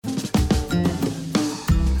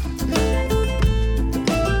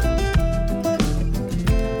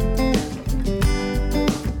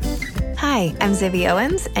Zibby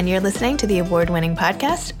Owens, and you're listening to the award-winning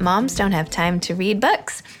podcast, Moms Don't Have Time to Read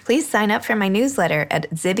Books. Please sign up for my newsletter at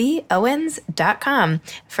zibbyowens.com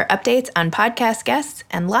for updates on podcast guests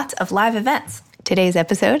and lots of live events. Today's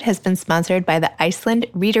episode has been sponsored by the Iceland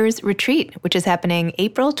Readers Retreat, which is happening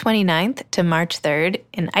April 29th to March 3rd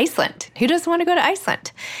in Iceland. Who doesn't want to go to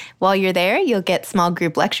Iceland? While you're there, you'll get small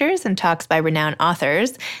group lectures and talks by renowned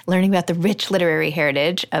authors, learning about the rich literary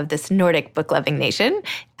heritage of this Nordic book-loving nation.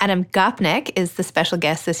 Adam Gopnik is the special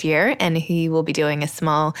guest this year, and he will be doing a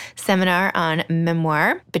small seminar on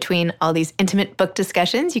memoir. Between all these intimate book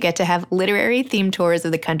discussions, you get to have literary themed tours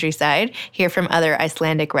of the countryside, hear from other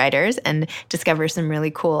Icelandic writers, and discover some really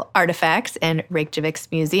cool artifacts in Reykjavik's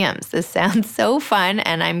museums. This sounds so fun,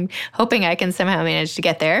 and I'm hoping I can somehow manage to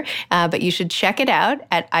get there. But you should check it out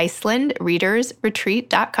at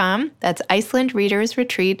IcelandReadersRetreat.com. That's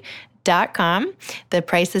IcelandReadersRetreat.com. The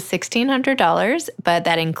price is $1,600, but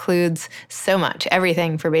that includes so much,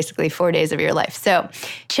 everything for basically 4 days of your life. So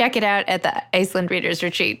check it out at the Iceland Readers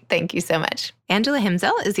Retreat. Thank you so much. Angela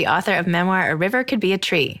Himsel is the author of memoir, A River Could Be a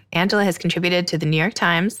Tree. Angela has contributed to the New York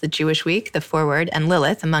Times, the Jewish Week, the Forward, and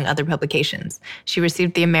Lilith, among other publications. She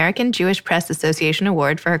received the American Jewish Press Association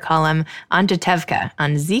Award for her column Anjatevka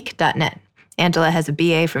on Zeek.net. Angela has a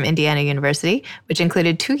BA from Indiana University, which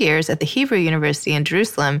included 2 years at the Hebrew University in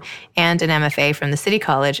Jerusalem and an MFA from the City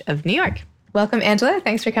College of New York. Welcome, Angela.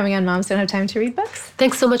 Thanks for coming on Moms Don't Have Time to Read Books.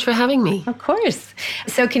 Thanks so much for having me. Of course.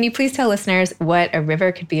 So can you please tell listeners what A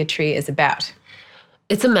River Could Be a Tree is about?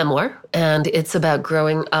 It's a memoir, and it's about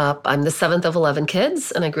growing up. I'm the seventh of 11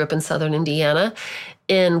 kids, and I grew up in southern Indiana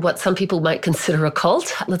in what some people might consider a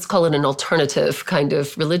cult. Let's call it an alternative kind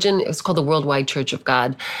of religion. It was called the Worldwide Church of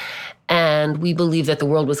God. And we believed that the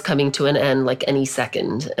world was coming to an end like any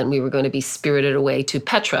second, and we were going to be spirited away to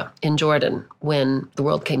Petra in Jordan when the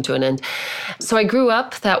world came to an end. So I grew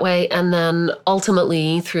up that way, and then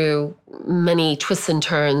ultimately, through many twists and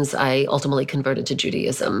turns, I ultimately converted to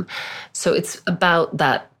Judaism. So it's about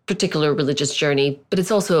that particular religious journey, but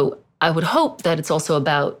it's also, I would hope that it's also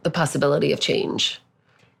about the possibility of change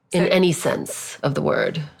in any sense of the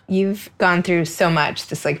word. You've gone through so much,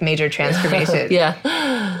 this like major transformation. Yeah.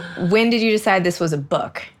 When did you decide this was a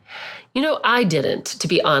book? You know, I didn't, to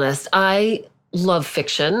be honest. I love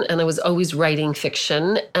fiction, and I was always writing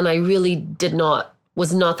fiction, and I really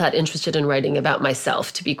was not that interested in writing about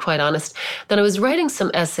myself, to be quite honest. Then I was writing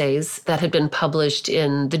some essays that had been published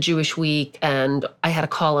in the Jewish Week, and I had a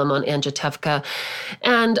column on Anjatevka,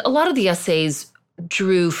 and a lot of the essays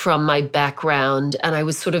drew from my background, and I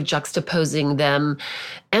was sort of juxtaposing them.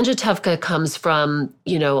 Anjatevka comes from,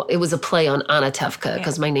 it was a play on Anatevka,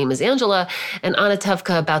 because my name is Angela, and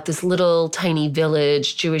Anatevka about this little tiny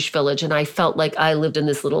village, Jewish village, and I felt like I lived in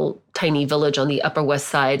this little tiny village on the Upper West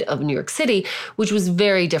Side of New York City, which was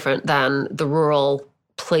very different than the rural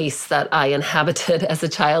place that I inhabited as a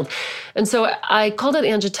child. And so I called it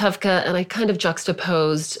Anjatevka, and I kind of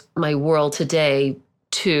juxtaposed my world today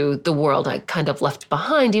to the world I kind of left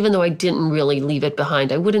behind, even though I didn't really leave it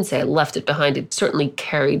behind. I wouldn't say I left it behind. It certainly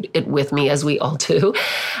carried it with me, as we all do.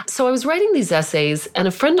 So I was writing these essays, and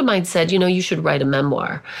a friend of mine said, you should write a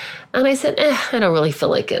memoir. And I said, I don't really feel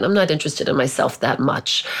like it. I'm not interested in myself that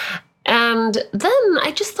much. And then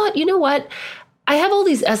I just thought, you know what? I have all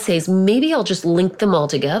these essays. Maybe I'll just link them all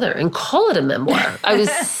together and call it a memoir. I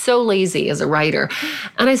was so lazy as a writer.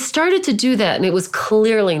 And I started to do that, and it was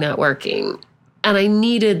clearly not working. And I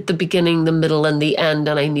needed the beginning, the middle, and the end,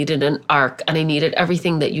 and I needed an arc, and I needed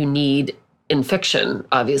everything that you need in fiction,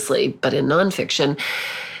 obviously, but in nonfiction.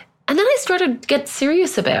 And then I started to get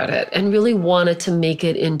serious about it and really wanted to make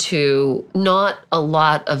it into not a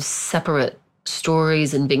lot of separate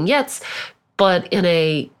stories and vignettes, but in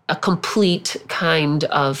a complete kind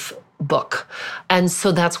of book. And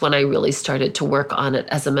so that's when I really started to work on it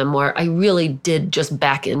as a memoir. I really did just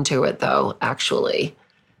back into it, though, actually.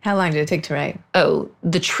 How long did it take to write? Oh,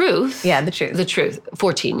 the truth? Yeah, the truth. The truth.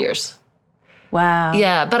 14 years. Wow.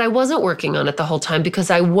 Yeah, but I wasn't working on it the whole time because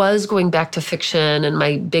I was going back to fiction and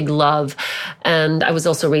my big love. And I was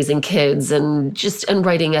also raising kids and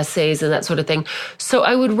writing essays and that sort of thing. So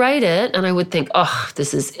I would write it and I would think, oh,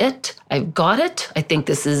 this is it. I've got it. I think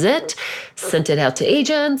this is it. Sent it out to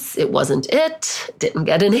agents. It wasn't it. Didn't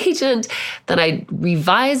get an agent. Then I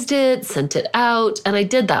revised it, sent it out, and I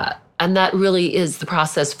did that. And that really is the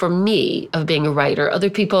process for me of being a writer. Other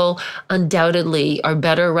people undoubtedly are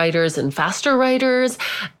better writers and faster writers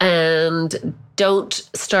and don't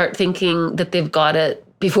start thinking that they've got it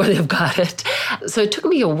before they've got it. So it took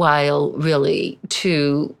me a while, really,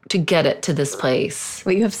 to get it to this place.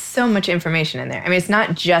 Well, you have so much information in there. I mean, it's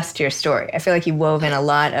not just your story. I feel like you wove in a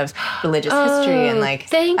lot of religious history and I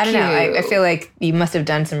don't know. I feel like you must have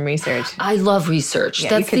done some research. I love research. Yeah,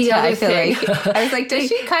 that's the other thing. I was like, does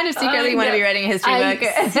she kind of secretly want to be writing a history book?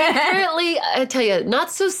 Secretly, I tell you,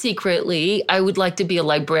 not so secretly, I would like to be a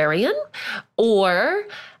librarian or,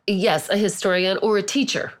 yes, a historian or a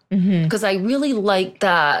teacher. Because I really like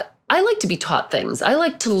that. I like to be taught things. I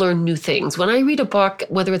like to learn new things. When I read a book,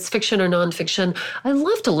 whether it's fiction or nonfiction, I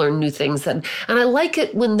love to learn new things. And I like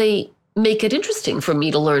it when they make it interesting for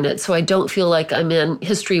me to learn it so I don't feel like I'm in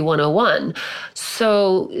History 101.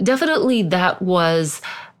 So definitely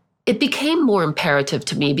it became more imperative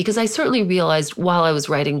to me because I certainly realized while I was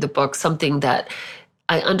writing the book something that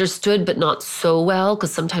I understood, but not so well,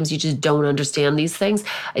 because sometimes you just don't understand these things.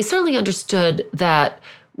 I certainly understood that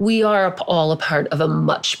we are all a part of a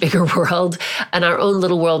much bigger world, and our own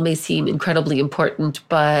little world may seem incredibly important,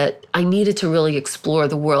 but I needed to really explore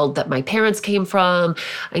the world that my parents came from.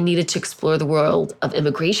 I needed to explore the world of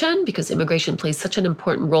immigration because immigration plays such an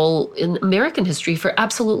important role in American history for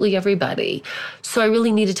absolutely everybody. So I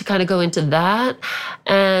really needed to kind of go into that.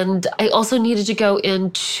 And I also needed to go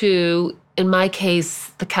into, in my case,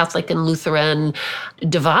 the Catholic and Lutheran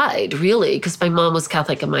divide, really, because my mom was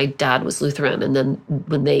Catholic and my dad was Lutheran. And then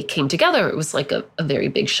when they came together, it was like a very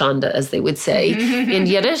big shanda, as they would say. In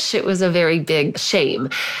Yiddish, it was a very big shame.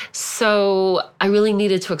 So I really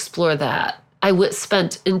needed to explore that. I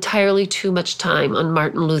spent entirely too much time on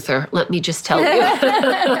Martin Luther, let me just tell you.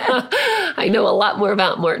 I know a lot more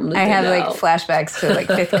about Martin Luther I have now. flashbacks to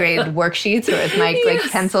 5th grade worksheets with my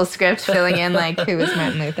pencil script filling in who was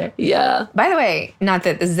Martin Luther. Yeah. By the way, not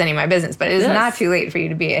that this is any of my business, but it is not too late for you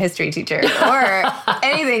to be a history teacher or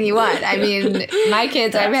anything you want. I mean, my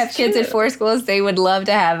kids, I have kids at 4 schools. They would love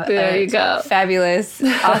to have a fabulous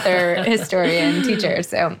author, historian, teacher.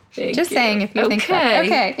 So just saying if you think that.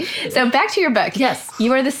 Okay. So back to your book. Yes.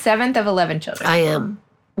 You are the 7th of 11 children. I am.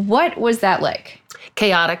 What was that like?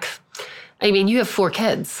 Chaotic. I mean, you have 4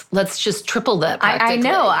 kids. Let's just triple that practically.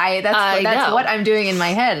 I know. That's what I'm doing in my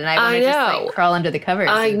head, and I want to just crawl under the covers.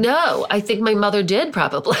 I know. I think my mother did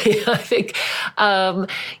probably. I think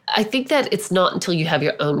that it's not until you have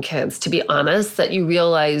your own kids, to be honest, that you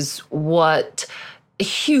realize what a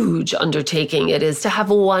huge undertaking it is to have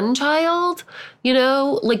one child. You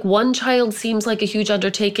know, one child seems like a huge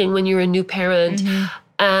undertaking when you're a new parent.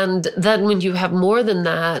 And then when you have more than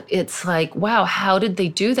that, it's like, wow, how did they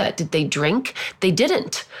do that? Did they drink? They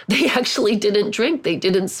didn't. They actually didn't drink. They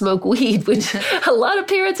didn't smoke weed, which a lot of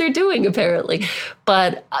parents are doing, apparently.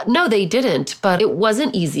 But no, they didn't. But it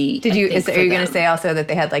wasn't easy. Are you going to say also that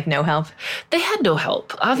they had no help? They had no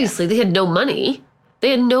help. Obviously, they had no money.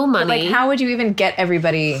 They had no money. But how would you even get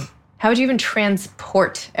everybody? How would you even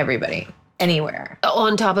transport everybody? Anywhere.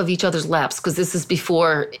 On top of each other's laps, because this is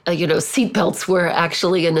before, seatbelts were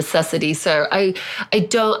actually a necessity. So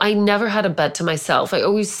I never had a bed to myself. I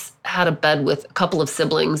always had a bed with a couple of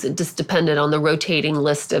siblings. It just depended on the rotating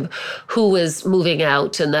list of who was moving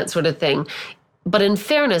out and that sort of thing. But in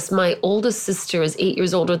fairness, my oldest sister is 8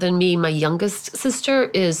 years older than me. My youngest sister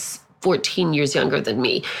is 14 years younger than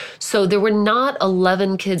me. So there were not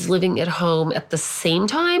 11 kids living at home at the same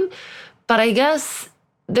time. But I guess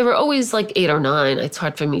there were always 8 or 9. It's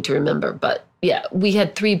hard for me to remember. But yeah, we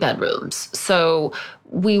had 3 bedrooms. So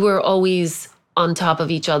we were always on top of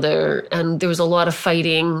each other. And there was a lot of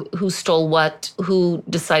fighting. Who stole what? Who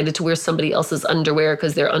decided to wear somebody else's underwear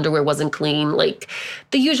because their underwear wasn't clean?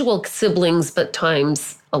 The usual siblings, but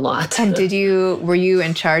times a lot. And were you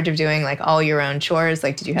in charge of doing all your own chores?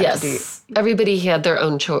 Did you have to do? Everybody had their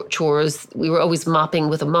own chores. We were always mopping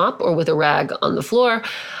with a mop or with a rag on the floor.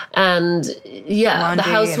 And yeah, the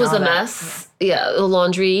house was a mess. Yeah, the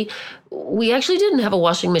laundry. We actually didn't have a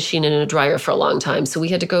washing machine and a dryer for a long time. So we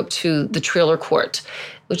had to go up to the trailer court,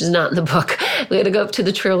 which is not in the book. We had to go up to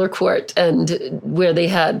the trailer court and where they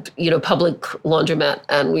had, public laundromat,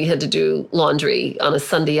 and we had to do laundry on a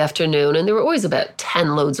Sunday afternoon. And there were always about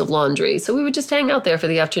 10 loads of laundry. So we would just hang out there for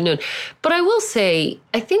the afternoon. But I will say,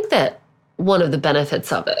 I think that one of the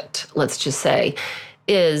benefits of it, let's just say,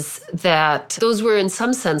 is that those were, in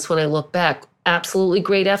some sense, when I look back, absolutely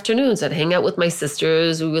great afternoons. I'd hang out with my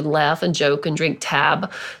sisters. We would laugh and joke and drink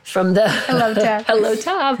tab from the Hello Tab. Hello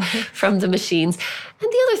Tab from the machines.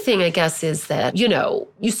 And the other thing, I guess, is that,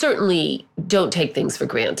 you certainly don't take things for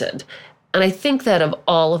granted. And I think that of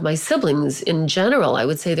all of my siblings in general, I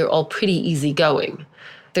would say they're all pretty easygoing.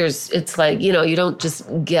 It's you don't just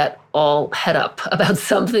get all head up about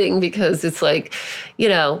something because it's like,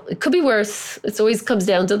 it could be worse. It always comes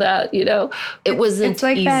down to that, It wasn't it's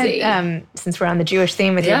like easy. That, since we're on the Jewish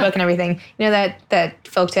theme with your book and everything, that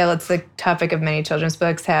folktale, it's the topic of many children's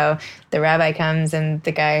books, how the rabbi comes and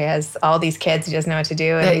the guy has all these kids, he doesn't know what to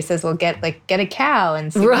do, and he says, well, get a cow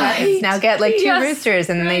and see what happens. Now get like 2 roosters,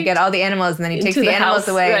 and then they get all the animals, and then he takes the animals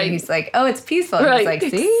away, and he's like, oh, it's peaceful. And he's like,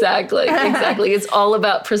 see? Exactly. It's all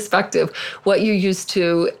about perspective, what you're used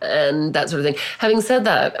to, and that sort of thing. Having said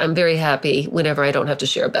that, I'm very happy whenever I don't have to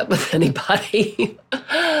share a bed with anybody.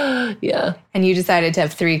 Yeah. And you decided to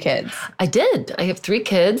have 3 kids. I did. I have 3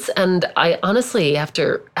 kids, and I honestly,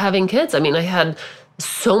 after having kids, I had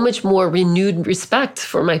so much more renewed respect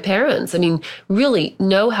for my parents. Really,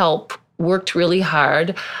 no help, worked really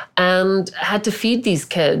hard, and had to feed these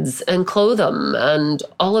kids and clothe them and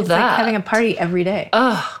all of that. Like having a party every day.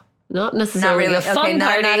 Oh, not necessarily a fun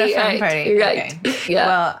party. Not a fun party. Right. Okay. Yeah.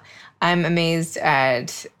 Well, I'm amazed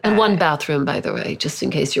at... And 1 bathroom, by the way, just in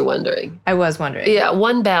case you're wondering. I was wondering. Yeah,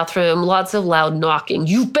 1 bathroom, lots of loud knocking.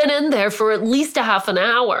 You've been in there for at least a half an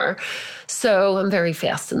hour. So I'm very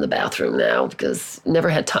fast in the bathroom now because never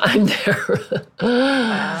had time there.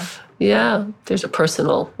 Wow. Yeah, there's a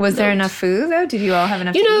personal... Was there enough food, though? Did you all have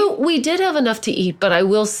enough to eat? We did have enough to eat, but I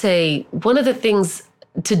will say one of the things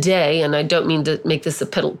today, and I don't mean to make this a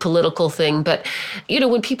political thing, but,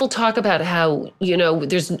 when people talk about how,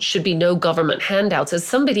 there should be no government handouts, as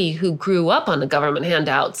somebody who grew up on the government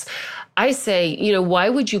handouts, I say, why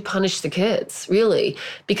would you punish the kids, really?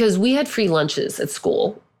 Because we had free lunches at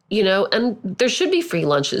school. And there should be free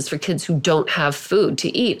lunches for kids who don't have food to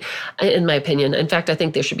eat, in my opinion. In fact, I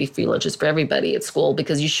think there should be free lunches for everybody at school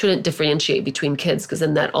because you shouldn't differentiate between kids because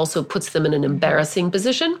then that also puts them in an embarrassing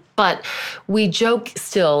position. But we joke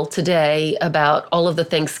still today about all of the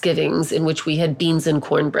Thanksgivings in which we had beans and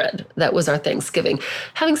cornbread. That was our Thanksgiving.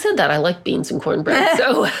 Having said that, I like beans and cornbread,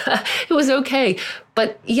 so it was okay.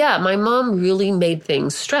 But yeah, my mom really made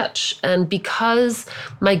things stretch. And because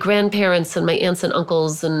my grandparents and my aunts and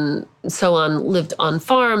uncles and so on lived on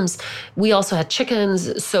farms, we also had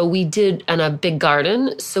chickens. So we did, and a big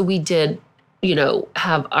garden. So we did,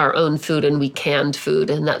 have our own food, and we canned food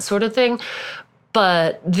and that sort of thing.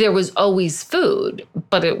 But there was always food,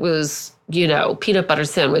 but it was, peanut butter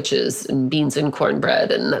sandwiches and beans and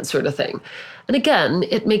cornbread and that sort of thing. And again,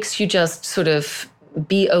 it makes you just sort of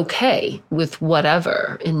be okay with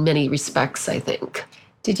whatever in many respects, I think.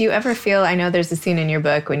 Did you ever feel, I know there's a scene in your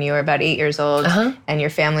book when you were about 8 years old and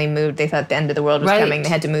your family moved, they thought the end of the world was coming, they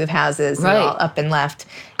had to move houses and all up and left.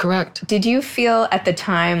 Correct. Did you feel at the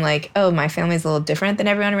time like, oh, my family's a little different than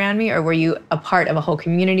everyone around me? Or were you a part of a whole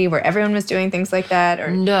community where everyone was doing things like that?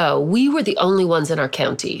 Or no, we were the only ones in our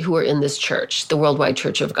county who were in this church, the Worldwide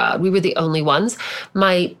Church of God. We were the only ones.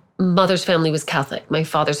 My mother's family was Catholic. My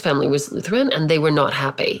father's family was Lutheran, and they were not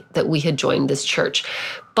happy that we had joined this church.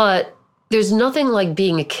 But there's nothing like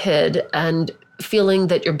being a kid and feeling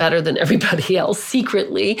that you're better than everybody else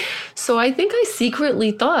secretly. So I think I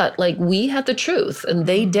secretly thought like we had the truth and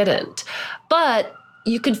they didn't. But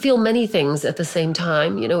you could feel many things at the same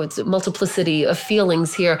time. It's a multiplicity of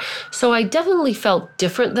feelings here. So I definitely felt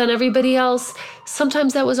different than everybody else.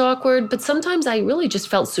 Sometimes that was awkward, but sometimes I really just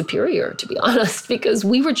felt superior, to be honest, because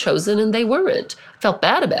we were chosen and they weren't. I felt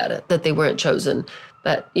bad about it that they weren't chosen.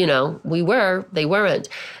 But, we were, they weren't.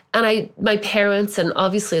 And my parents, and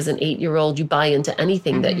obviously as an 8-year-old, you buy into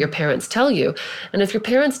anything that your parents tell you. And if your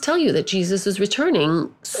parents tell you that Jesus is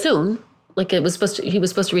returning soon, like he was supposed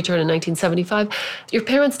to return in 1975, your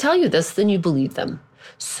parents tell you this, then you believe them.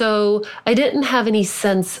 So I didn't have any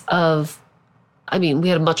sense of, we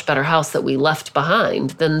had a much better house that we left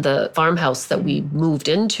behind than the farmhouse that we moved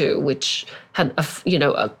into, which had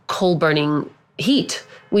a coal-burning heat.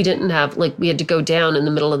 We didn't have, we had to go down in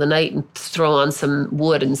the middle of the night and throw on some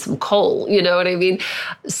wood and some coal, you know what I mean?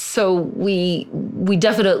 So we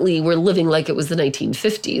definitely were living like it was the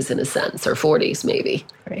 1950s in a sense, or 40s maybe.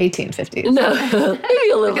 Or 1850s. No,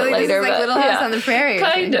 maybe a little bit later. This is like Little House on the Prairie.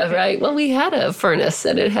 Kind of, right? Well, we had a furnace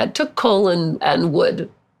and it took coal and wood.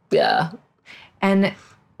 Yeah. And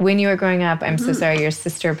when you were growing up, I'm so sorry, your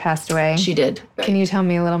sister passed away. She did. Right. Can you tell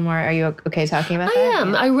me a little more? Are you okay talking about that? I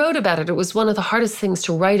am. Yeah. I wrote about it. It was one of the hardest things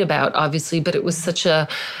to write about, obviously, but it was such a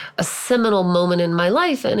seminal moment in my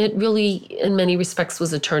life, and it really, in many respects,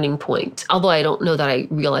 was a turning point. Although I don't know that I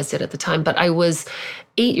realized it at the time, but I was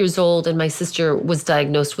 8 years old, and my sister was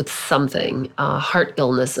diagnosed with something, a heart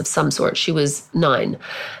illness of some sort. She was 9.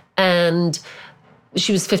 And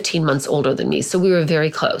she was 15 months older than me, so we were very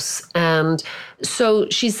close. And so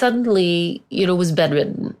she suddenly, was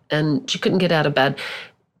bedridden, and she couldn't get out of bed.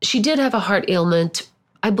 She did have a heart ailment.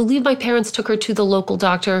 I believe my parents took her to the local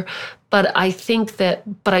doctor, but I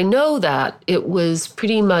know that it was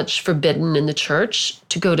pretty much forbidden in the church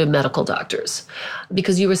to go to medical doctors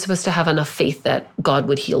because you were supposed to have enough faith that God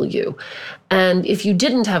would heal you. And if you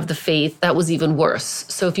didn't have the faith, that was even worse.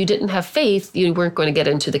 So if you didn't have faith, you weren't going to get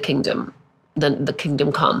into the kingdom, the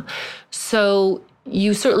kingdom come. So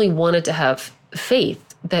you certainly wanted to have faith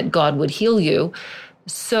that God would heal you.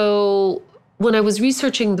 So when I was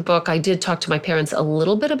researching the book, I did talk to my parents a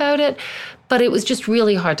little bit about it, but it was just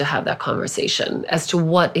really hard to have that conversation as to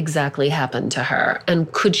what exactly happened to her.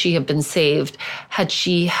 And could she have been saved had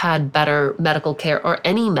she had better medical care or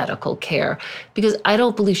any medical care? Because I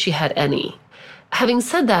don't believe she had any. Having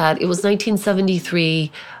said that, it was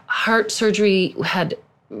 1973. Heart surgery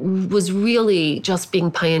was really just being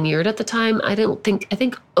pioneered at the time. I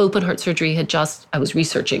think open heart surgery I was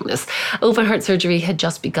researching this. Open heart surgery had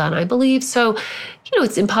just begun, I believe. So,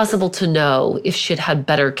 it's impossible to know if she'd had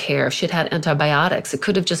better care, if she'd had antibiotics. It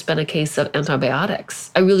could have just been a case of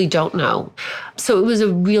antibiotics. I really don't know. So it was a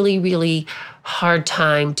really, really hard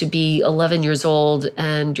time to be 11 years old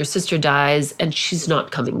and your sister dies and she's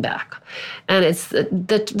not coming back. And it's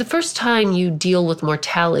the first time you deal with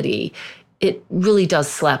mortality, it really does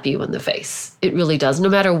slap you in the face. It really does, no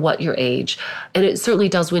matter what your age. And it certainly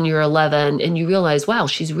does when you're 11 and you realize, wow,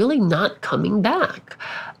 she's really not coming back.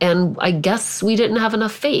 And I guess we didn't have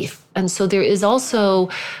enough faith. And so there is also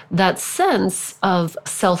that sense of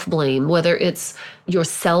self-blame, whether it's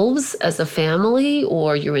yourselves as a family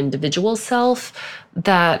or your individual self,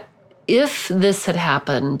 that if this had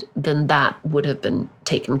happened, then that would have been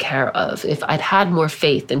taken care of. If I'd had more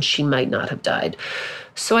faith, then she might not have died.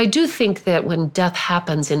 So I do think that when death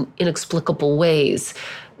happens in inexplicable ways,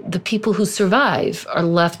 the people who survive are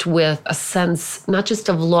left with a sense not just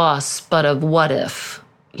of loss, but of what if,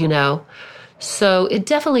 So it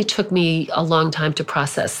definitely took me a long time to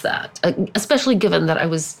process that, especially given that I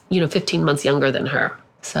was, 15 months younger than her.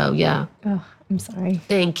 So, yeah. Oh, I'm sorry.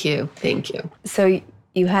 Thank you. Thank you. So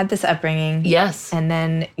you had this upbringing. Yes. And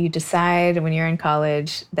then you decide when you're in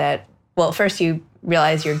college that, first you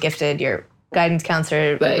realize you're gifted, your guidance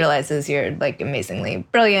counselor realizes you're amazingly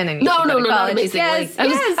brilliant and you should go to college. Not amazingly.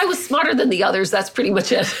 Yes, I was smarter than the others. That's pretty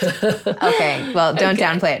much it. Okay. Well, don't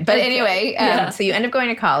downplay it. But anyway, so you end up going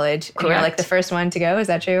to college. And you're the first one to go. Is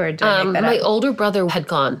that true? Or did I make that up? My older brother had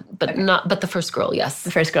gone, but but the first girl, yes.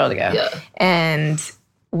 The first girl to go. Yeah. And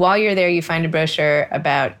while you're there, you find a brochure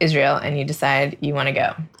about Israel and you decide you want to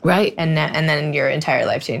go. Right. And then your entire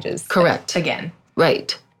life changes. Correct. Again.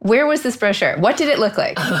 Right. Where was this brochure? What did it look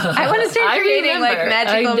like? I want to start creating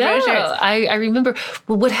magical brochures. I remember.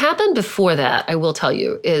 Well, what happened before that, I will tell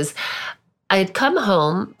you, is I had come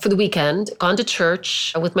home for the weekend, gone to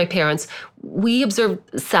church with my parents. We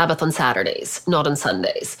observed Sabbath on Saturdays, not on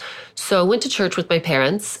Sundays. So I went to church with my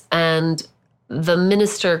parents, and the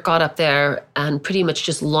minister got up there and pretty much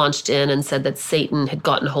just launched in and said that Satan had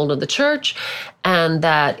gotten hold of the church and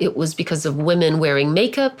that it was because of women wearing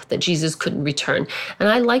makeup that Jesus couldn't return. And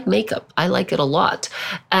I like makeup. I like it a lot.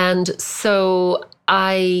 And so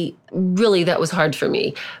that was hard for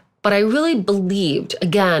me. But I really believed,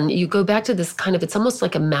 again, you go back to this it's almost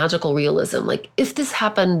like a magical realism. If this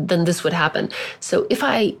happened, then this would happen. So if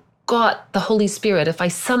I got the Holy Spirit, if I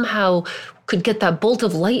somehow could get that bolt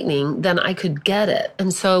of lightning, then I could get it.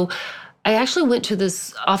 And so I actually went to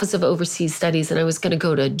this Office of Overseas Studies and I was going to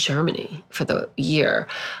go to Germany for the year.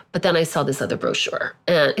 But then I saw this other brochure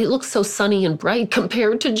and it looked so sunny and bright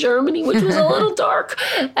compared to Germany, which was a little dark.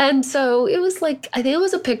 And so it was I think it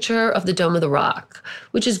was a picture of the Dome of the Rock,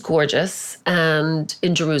 which is gorgeous, and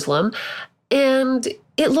in Jerusalem. And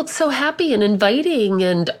it looked so happy and inviting,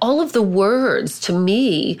 and all of the words to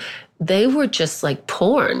me, they were just like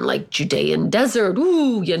porn, like Judean desert,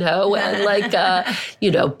 and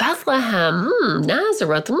Bethlehem,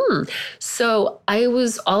 Nazareth. So I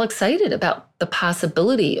was all excited about the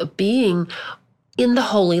possibility of being in the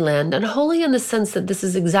Holy Land, and holy in the sense that this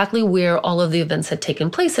is exactly where all of the events had taken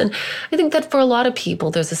place. And I think that for a lot of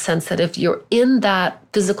people, there's a sense that if you're in that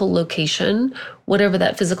physical location, whatever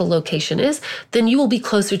that physical location is, then you will be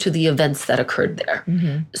closer to the events that occurred there.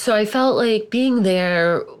 Mm-hmm. So I felt like being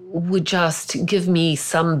there would just give me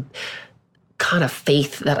some kind of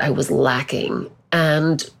faith that I was lacking.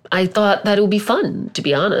 And I thought that it would be fun, to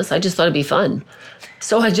be honest. I just thought it'd be fun.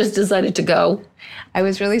 So I just decided to go. I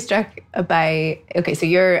was really struck by, so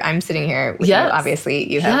I'm sitting here with you,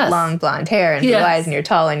 obviously. You have long blonde hair and blue eyes, and you're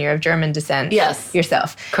tall, and you're of German descent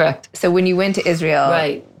yourself. Correct. So when you went to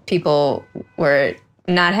Israel, people were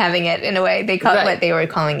not having it in a way. They call it what they were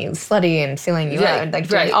calling you slutty and feeling you out, like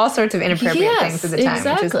doing all sorts of inappropriate things at the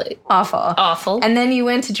time, which is awful. Awful. And then you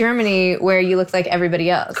went to Germany where you looked like everybody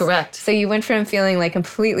else. Correct. So you went from feeling like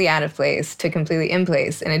completely out of place to completely in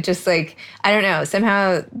place. And it just like, I don't know,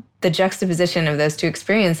 somehow the juxtaposition of those two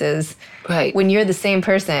experiences, when you're the same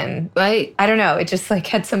person, I don't know, it just like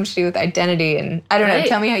had so much to do with identity. And I don't know,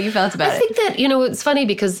 tell me how you felt about it. I think that, it's funny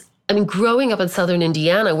because growing up in southern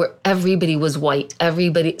Indiana where everybody was white,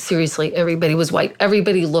 everybody was white.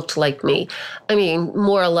 Everybody looked like me.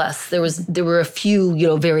 More or less. There were a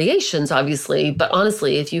few, variations, obviously. But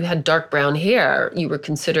honestly, if you had dark brown hair, you were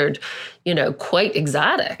considered, quite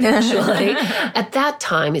exotic, actually. At that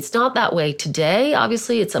time, it's not that way today.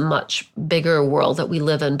 Obviously, it's a much bigger world that we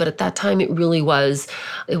live in. But at that time, it was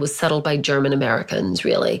settled by German Americans,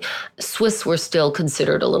 really. Swiss were still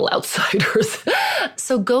considered a little outsiders.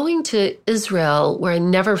 So going to Israel, where I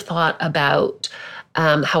never thought about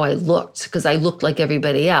how I looked, because I looked like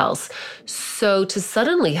everybody else. So to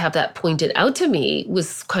suddenly have that pointed out to me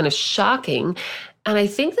was kind of shocking. And I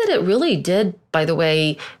think that it really did, by the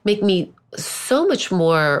way, make me so much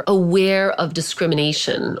more aware of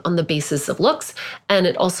discrimination on the basis of looks. And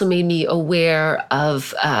it also made me aware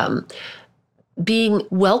of being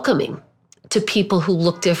welcoming to people who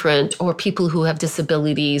look different or people who have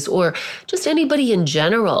disabilities or just anybody in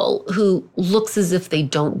general who looks as if they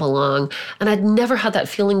don't belong. And I'd never had that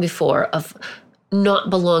feeling before of not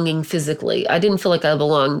belonging physically. I didn't feel like I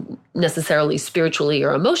belonged necessarily spiritually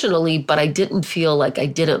or emotionally, but I didn't feel like I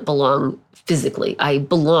didn't belong physically. I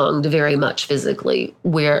belonged very much physically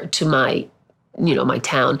to my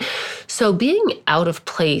town. So being out of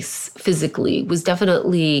place physically was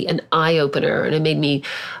definitely an eye-opener, and it made me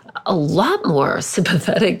a lot more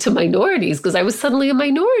sympathetic to minorities because I was suddenly a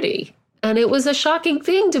minority. And it was a shocking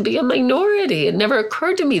thing to be a minority. It never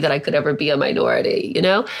occurred to me that I could ever be a minority,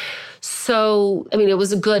 So, it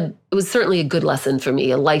was certainly a good lesson for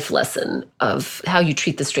me, a life lesson of how you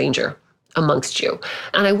treat the stranger amongst you.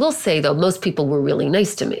 And I will say, though, most people were really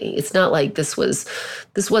nice to me. It's not like this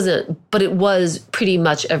wasn't, but it was pretty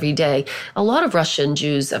much every day. A lot of Russian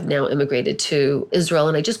Jews have now immigrated to Israel,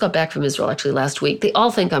 and I just got back from Israel actually last week. They all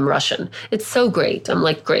think I'm Russian. It's so great. I'm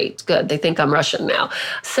like, great, good. They think I'm Russian now.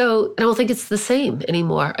 So I don't think it's the same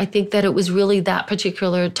anymore. I think that it was really that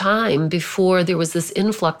particular time before there was this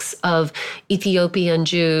influx of Ethiopian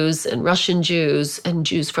Jews and Russian Jews and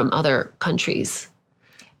Jews from other countries.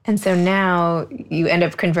 And so now you end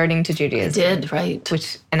up converting to Judaism. I did,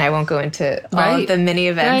 right. And I won't go into all of the mini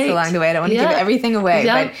events along the way. I don't want to give everything away.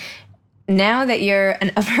 Yeah. But now that you're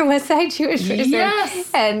an Upper West Side Jewish person,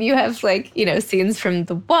 and you have scenes from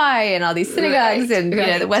the Y and all these synagogues and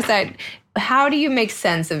the West Side, how do you make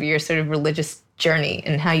sense of your sort of religious journey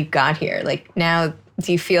and how you got here? Like now,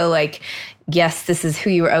 do you feel like, yes, this is who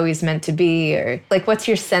you were always meant to be? Or like, what's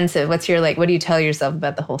your sense of, what do you tell yourself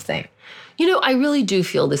about the whole thing? I really do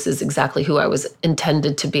feel this is exactly who I was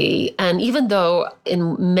intended to be. And even though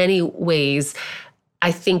in many ways,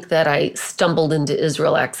 I think that I stumbled into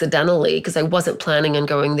Israel accidentally because I wasn't planning on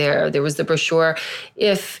going there. There was the brochure.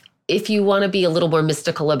 If you want to be a little more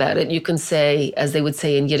mystical about it, you can say, as they would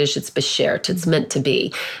say in Yiddish, it's beshert, it's meant to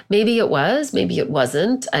be. Maybe it was, maybe it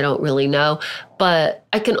wasn't. I don't really know. But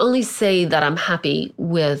I can only say that I'm happy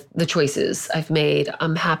with the choices I've made.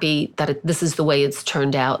 I'm happy that this is the way it's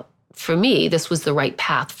turned out. For me, this was the right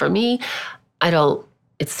path for me.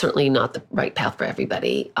 It's certainly not the right path for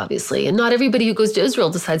everybody, obviously. And not everybody who goes to Israel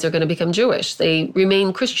decides they're going to become Jewish. They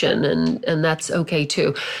remain Christian, and that's okay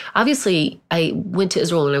too. Obviously, I went to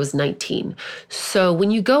Israel when I was 19. So when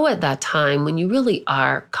you go at that time, when you really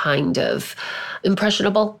are kind of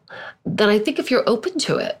impressionable, then I think if you're open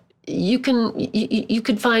to it, you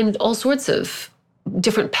can find all sorts of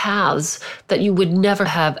different paths that you would never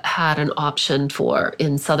have had an option for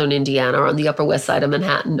in southern Indiana or on the Upper West Side of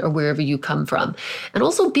Manhattan or wherever you come from. And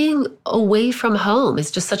also being away from home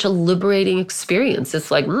is just such a liberating experience.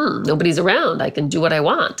 It's like, nobody's around. I can do what I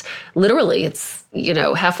want. Literally, it's,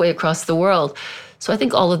 halfway across the world. So I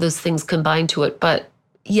think all of those things combine to it. But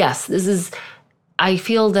yes, I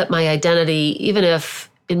feel that my identity, even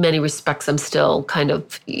if in many respects, I'm still kind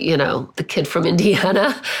of, the kid from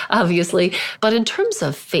Indiana, obviously. But in terms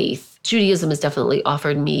of faith, Judaism has definitely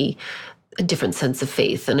offered me a different sense of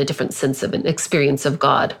faith and a different sense of an experience of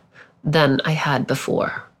God than I had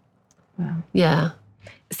before. Wow. Yeah.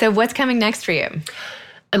 So what's coming next for you?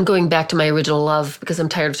 I'm going back to my original love because I'm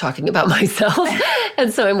tired of talking about myself.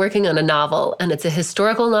 And so I'm working on a novel, and it's a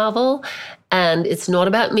historical novel. And it's not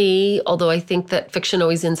about me, although I think that fiction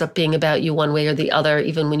always ends up being about you one way or the other,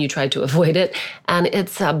 even when you try to avoid it. And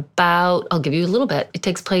it's about, I'll give you a little bit. It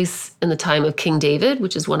takes place in the time of King David,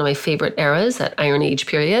 which is one of my favorite eras, that Iron Age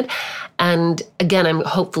period. And again,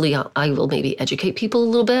 I will maybe educate people a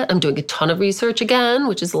little bit. I'm doing a ton of research again,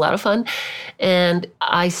 which is a lot of fun. And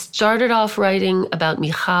I started off writing about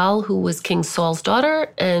Michal, who was King Saul's daughter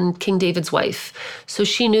and King David's wife. So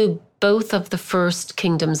she knew both of the first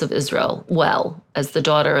kingdoms of Israel well, as the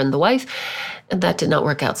daughter and the wife, and that did not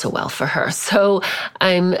work out so well for her. So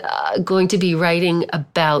I'm going to be writing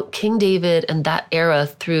about King David and that era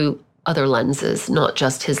through other lenses, not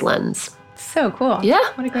just his lens. So cool. Yeah,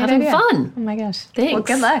 what a great having idea. fun. Oh my gosh. Thanks. Well,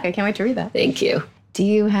 good luck. I can't wait to read that. Thank you. Do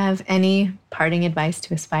you have any parting advice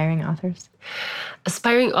to aspiring authors?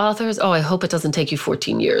 Aspiring authors, I hope it doesn't take you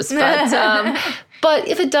 14 years. But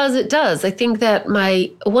if it does, it does. I think that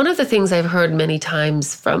one of the things I've heard many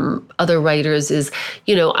times from other writers is,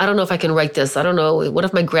 I don't know if I can write this. I don't know. What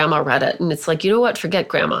if my grandma read it? And it's like, you know what? Forget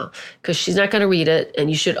grandma, because she's not going to read it.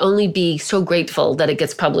 And you should only be so grateful that it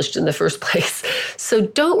gets published in the first place. So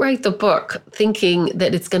don't write the book thinking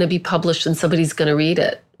that it's going to be published and somebody's going to read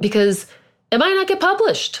it, because it might not get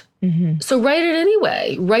published. Mm-hmm. So write it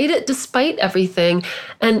anyway. Write it despite everything.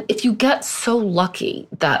 And if you get so lucky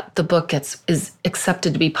that the book is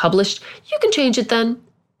accepted to be published, you can change it then.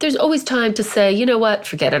 There's always time to say, you know what,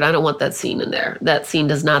 forget it. I don't want that scene in there. That scene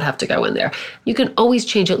does not have to go in there. You can always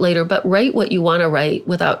change it later, but write what you want to write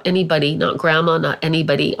without anybody, not grandma, not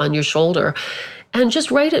anybody on your shoulder. And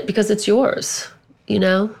just write it because it's yours,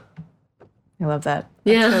 I love that.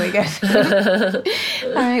 That's really good.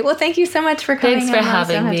 All right. Well, thank you so much for coming. Thanks for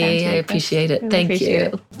having me. I appreciate it. Thank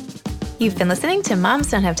you. You've been listening to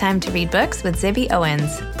Moms Don't Have Time to Read Books with Zibby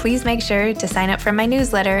Owens. Please make sure to sign up for my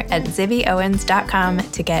newsletter at zibbyowens.com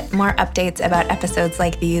to get more updates about episodes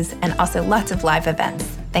like these and also lots of live events.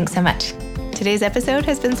 Thanks so much. Today's episode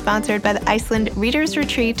has been sponsored by the Iceland Readers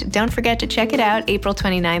Retreat. Don't forget to check it out April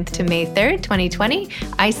 29th to May 3rd, 2020,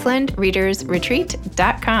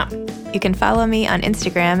 icelandreadersretreat.com. You can follow me on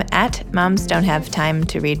Instagram at Moms Don't Have Time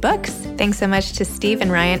to Read Books. Thanks so much to Steve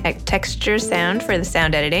and Ryan at Texture Sound for the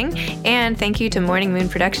sound editing. And thank you to Morning Moon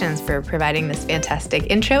Productions for providing this fantastic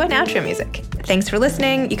intro and outro music. Thanks for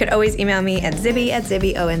listening. You could always email me at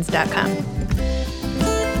zibby@zibbyowens.com.